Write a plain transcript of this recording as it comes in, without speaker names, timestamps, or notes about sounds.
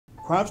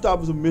Crime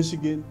Stoppers of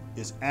Michigan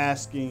is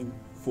asking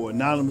for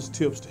anonymous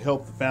tips to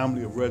help the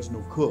family of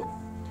Reginald Cook.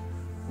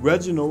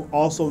 Reginald,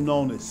 also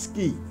known as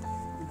Skeet,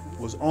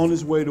 was on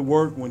his way to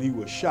work when he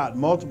was shot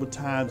multiple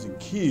times and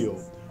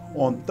killed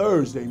on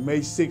Thursday,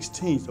 May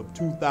 16th of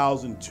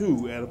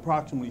 2002 at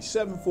approximately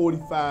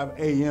 7:45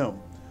 a.m.,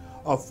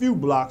 a few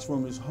blocks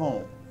from his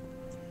home.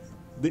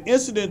 The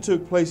incident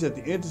took place at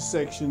the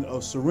intersection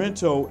of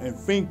Sorrento and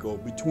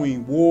Fenkell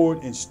between Ward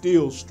and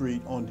Steele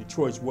Street on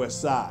Detroit's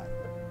west side.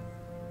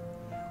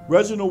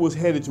 Reginald was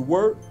headed to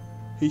work.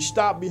 He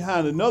stopped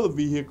behind another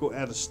vehicle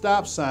at a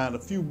stop sign a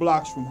few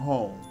blocks from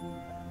home.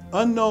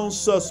 Unknown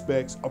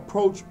suspects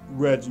approached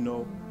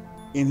Reginald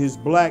in his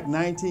black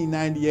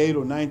 1998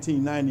 or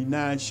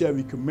 1999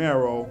 Chevy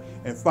Camaro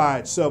and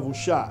fired several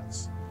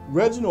shots.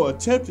 Reginald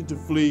attempted to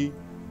flee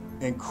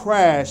and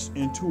crashed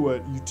into a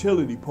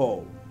utility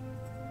pole.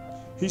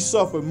 He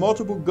suffered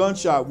multiple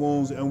gunshot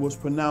wounds and was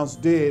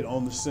pronounced dead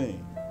on the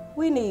scene.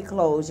 We need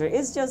closure.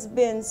 It's just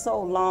been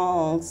so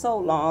long, so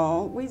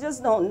long. We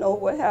just don't know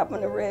what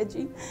happened to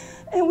Reggie.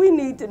 And we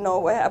need to know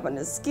what happened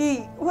to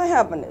Skeet. What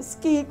happened to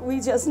Skeet?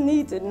 We just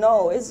need to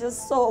know. It's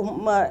just so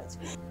much.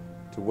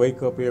 To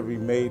wake up every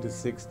May the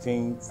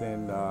 16th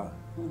and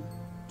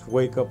to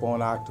wake up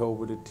on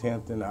October the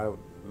 10th and I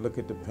look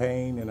at the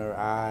pain in her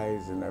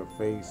eyes and her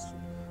face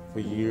for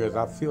years,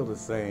 I feel the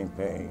same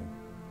pain.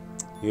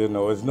 You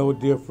know, it's no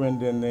different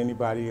than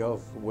anybody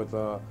else with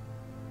a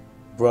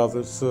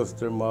brother,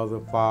 sister, mother,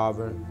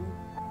 father.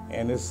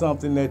 And it's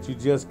something that you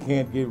just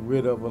can't get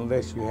rid of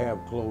unless you have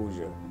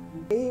closure.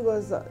 He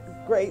was a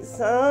great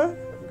son,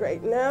 a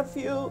great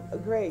nephew, a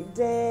great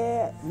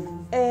dad,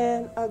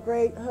 and a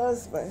great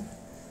husband.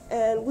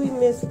 And we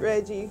miss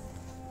Reggie.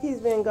 He's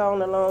been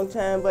gone a long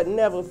time, but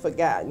never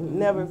forgotten,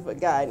 never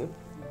forgotten.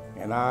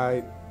 And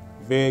I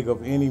beg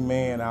of any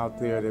man out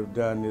there that's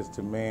done this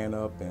to man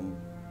up and,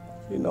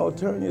 you know,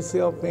 turn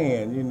yourself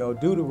in, you know,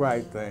 do the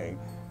right thing.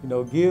 You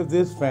know, give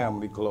this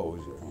family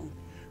closure.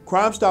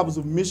 Crime Stoppers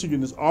of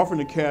Michigan is offering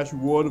a cash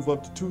reward of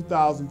up to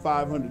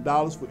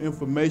 $2,500 for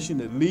information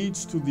that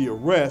leads to the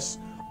arrest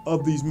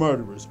of these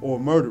murderers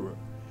or murderer.